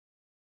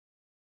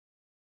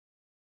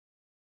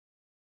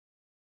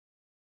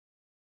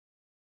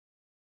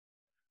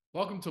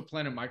Welcome to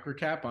Planet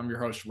MicroCap. I'm your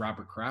host,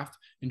 Robert Kraft,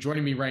 and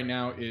joining me right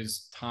now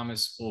is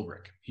Thomas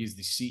Ullrich. He's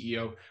the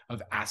CEO of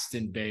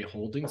Aston Bay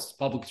Holdings,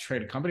 publicly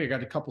traded company. I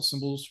got a couple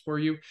symbols for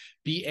you: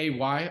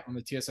 BAY on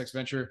the TSX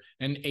Venture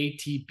and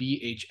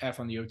ATBHF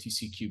on the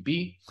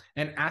OTCQB.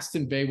 And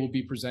Aston Bay will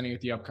be presenting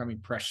at the upcoming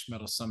Precious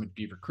Metal Summit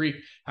Beaver Creek,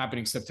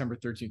 happening September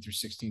 13th through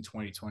 16th,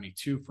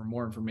 2022. For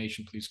more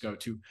information, please go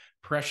to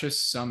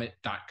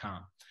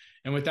precioussummit.com.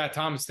 And with that,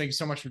 Thomas, thank you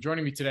so much for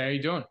joining me today. How are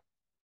you doing?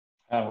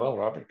 Well,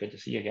 Robert, good to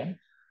see you again.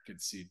 Good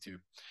to see you too.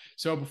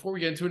 So before we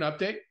get into an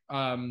update,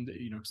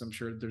 because I'm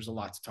sure there's a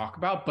lot to talk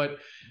about, but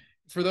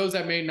for those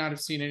that may not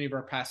have seen any of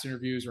our past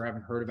interviews or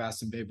haven't heard of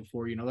Aston Bay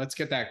before, let's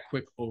get that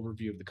quick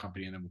overview of the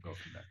company and then we'll go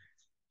from there.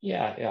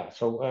 Yeah.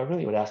 So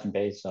really what Aston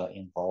Bay is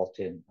involved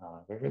in,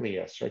 we're really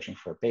searching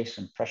for base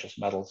and precious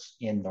metals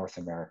in North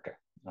America.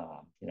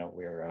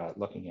 We're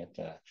looking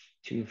at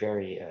two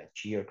very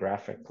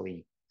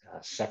geographically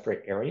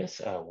separate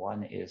areas.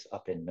 One is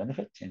up in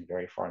Nunavut in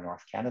very far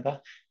north Canada,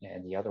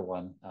 and the other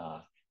one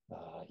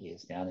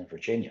is down in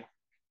Virginia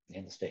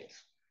in the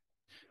States.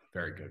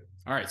 Very good.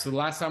 All right. So the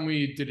last time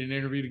we did an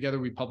interview together,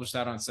 we published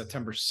that on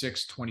September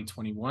 6th,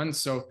 2021.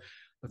 So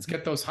let's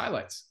get those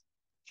highlights.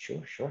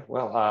 Sure.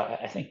 Well,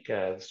 I think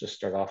let's just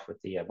start off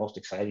with the most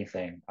exciting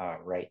thing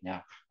right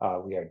now.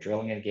 We are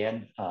drilling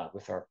again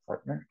with our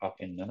partner up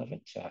in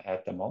Nunavut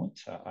at the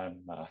moment.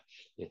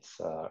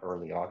 It's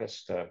early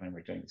August when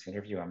we're doing this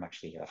interview. I'm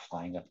actually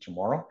flying up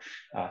tomorrow,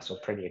 so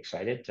pretty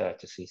excited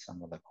to see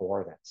some of the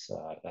core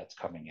that's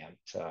coming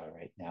out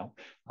right now.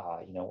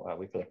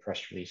 We put a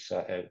press release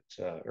out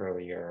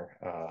earlier,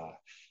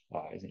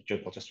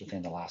 just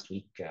within the last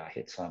week,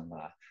 hit some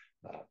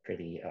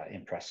pretty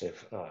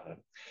impressive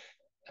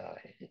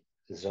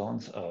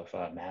zones of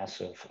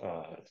massive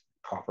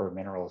copper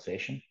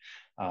mineralization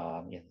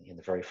in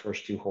the very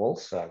first two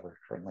holes. We're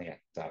currently at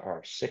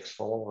our sixth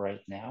hole right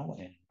now,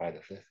 and by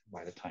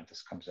the time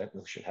this comes out,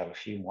 we should have a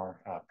few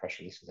more press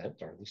releases out,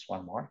 or at least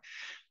one more.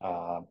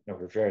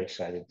 We're very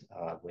excited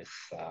with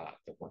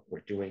the work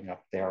we're doing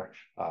up there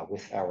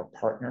with our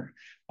partner.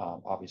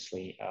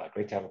 Obviously,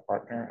 great to have a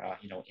partner,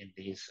 in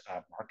these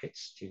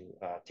markets to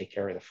take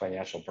care of the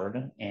financial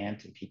burden and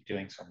to keep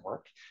doing some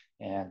work.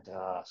 And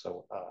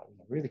so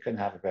really couldn't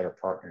have a better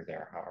partner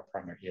there. Our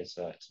partner is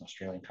it's an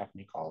Australian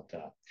company called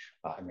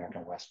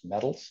American West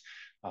Metals.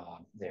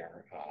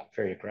 They're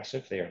very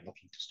aggressive. They are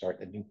looking to start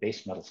a new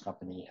base metals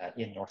company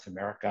in North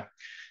America,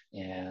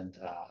 and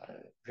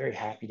very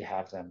happy to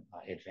have them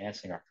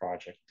advancing our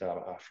project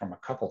from a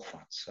couple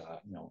fronts,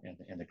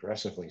 and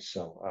aggressively.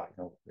 So,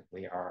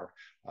 we are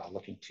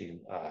looking to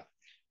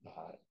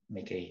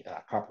make a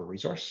copper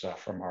resource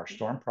from our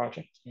Storm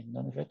project in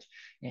Nunavut.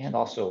 And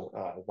also,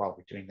 while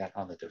we're doing that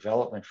on the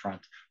development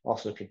front,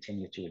 also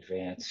continue to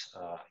advance,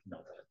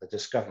 the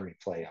discovery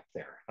play up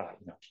there.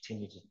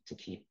 Continue to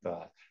keep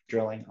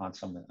drilling on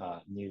some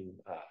new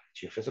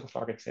geophysical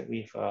targets that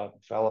we've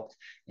developed,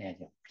 and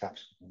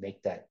perhaps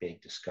make that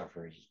big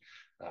discovery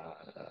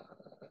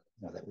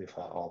that we've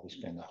always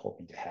been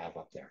hoping to have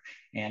up there.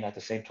 And at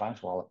the same time,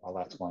 while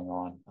that's going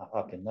on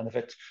up in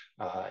Nunavut,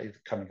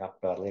 coming up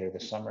later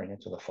this summer and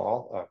into the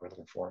fall, we're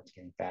looking forward to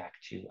getting back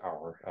to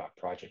our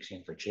projects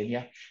in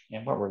Virginia.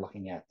 And what we're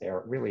looking at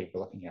there, really,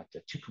 we're looking at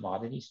the two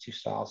commodities, two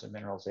styles of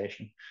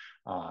mineralization.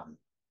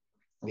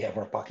 We have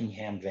our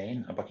Buckingham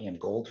vein, a Buckingham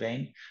gold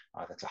vein.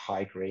 That's a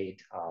high-grade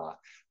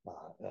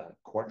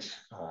quartz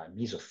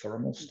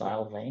mesothermal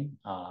style vein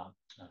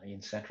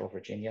in central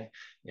Virginia.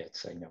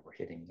 It's we're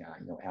hitting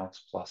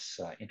ounce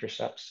plus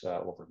intercepts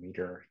over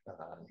meter,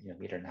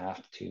 meter and a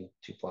half to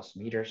 2+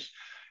 meters.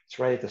 It's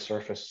right at the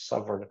surface,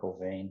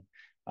 subvertical vein.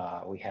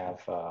 We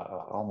have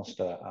almost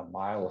a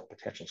mile of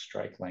potential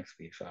strike length.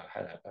 We've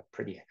had a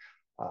pretty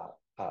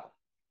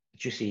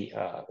juicy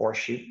ore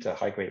shoot,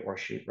 high-grade ore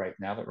shoot right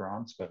now that we're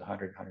on. It's about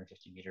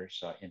 150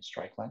 meters in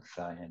strike length,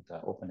 and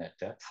open at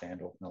depth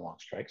and open along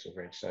strike. So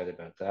very excited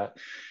about that.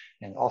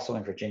 And also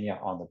in Virginia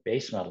on the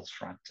base metals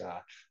front,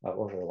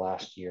 over the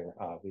last year,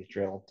 we've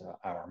drilled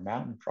our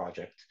Mountain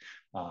project.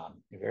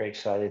 We're very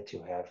excited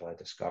to have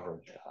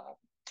discovered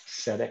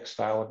SEDAR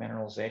style of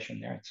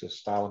mineralization there. It's a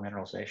style of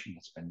mineralization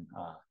that's been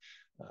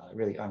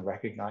really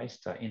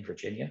unrecognized in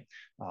Virginia,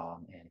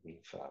 and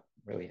we've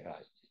really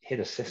hit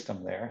a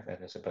system there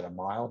that is about a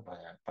mile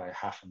by a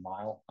half a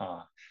mile,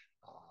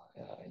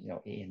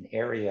 in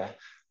area.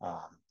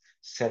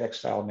 SEDAR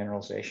style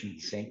mineralization,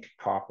 zinc,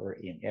 copper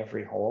in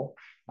every hole.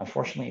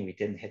 Unfortunately, we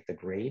didn't hit the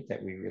grade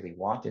that we really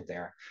wanted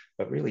there,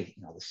 but really,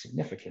 the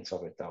significance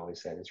of it, though,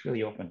 is that it's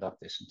really opened up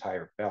this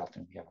entire belt,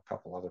 and we have a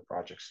couple other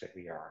projects that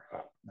we are,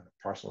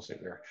 parcels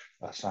that we're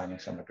signing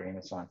some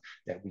agreements on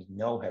that we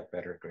know have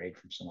better grade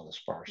from some of the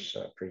sparse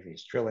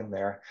previous drilling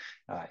there.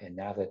 And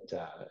now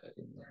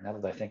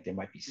that I think they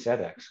might be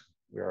SEDARs,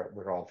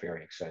 we're all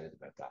very excited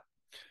about that.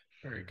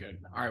 Very good.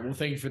 All right. Well,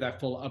 thank you for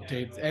that full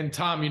update. And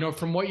Tom,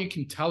 from what you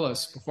can tell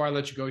us before I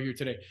let you go here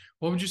today,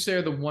 what would you say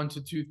are the 1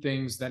 to 2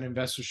 things that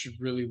investors should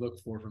really look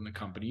for from the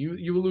company?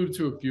 You alluded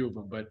to a few of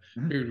them, but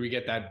figured we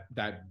get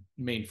that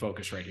main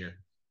focus right here.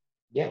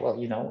 Yeah, well,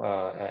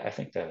 I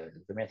think the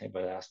main thing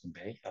about Aston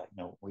Bay,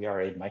 we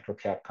are a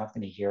microcap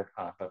company here,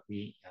 but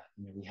we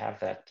have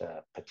that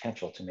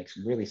potential to make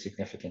some really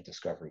significant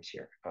discoveries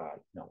here.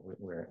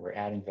 We're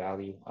adding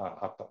value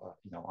up,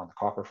 on the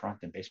copper front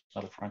and base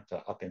metal front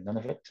up in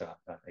Nunavut.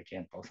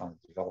 Again, both on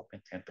the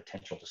development and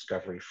potential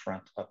discovery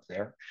front up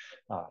there.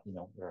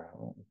 We're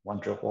one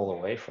drill hole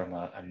away from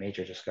a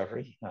major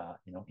discovery.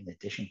 In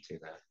addition to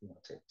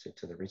the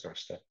to the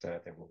resource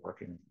that we're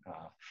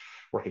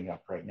working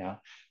up right now.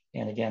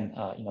 And again,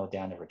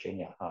 down in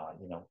Virginia,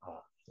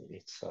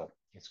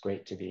 it's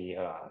great to be,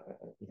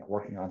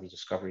 working on these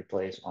discovery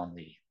plays on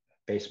the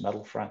base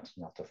metal front,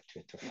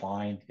 to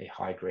find a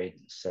high grade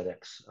SEDAR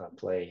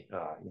play,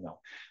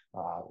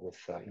 with,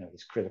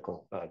 these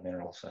critical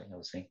minerals,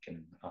 zinc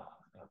and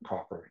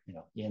copper,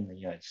 in the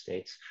United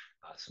States,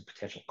 some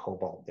potential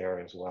cobalt there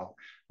as well.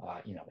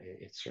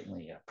 It's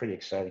certainly pretty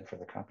exciting for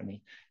the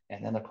company.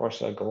 And then, of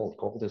course, gold.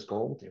 Gold is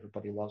gold.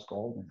 Everybody loves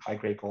gold, and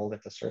high-grade gold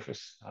at the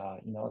surface,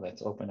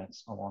 that's open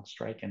along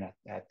strike and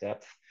at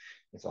depth.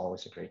 It's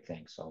always a great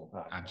thing. So,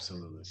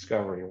 Absolutely. The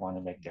discovery you want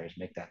to make there is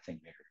make that thing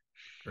bigger.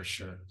 For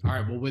sure. All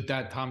right. Well, with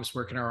that, Thomas,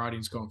 where can our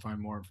audience go and find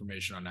more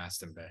information on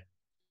Aston Bay?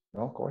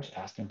 Well, of course,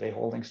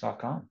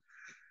 AstonBayHoldings.com.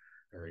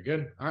 Very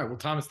good. All right. Well,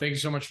 Thomas, thank you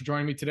so much for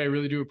joining me today. I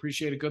really do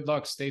appreciate it. Good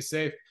luck. Stay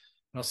safe.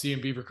 And I'll see you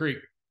in Beaver Creek.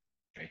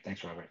 Great.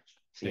 Thanks, Robert.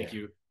 Thank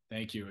you.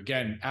 Thank you.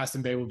 Again,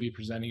 Aston Bay will be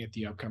presenting at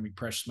the upcoming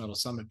Precious Metal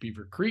Summit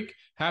Beaver Creek,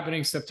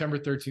 happening September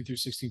 13th through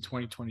 16th,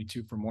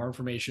 2022. For more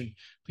information,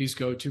 please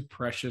go to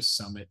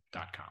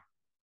precioussummit.com.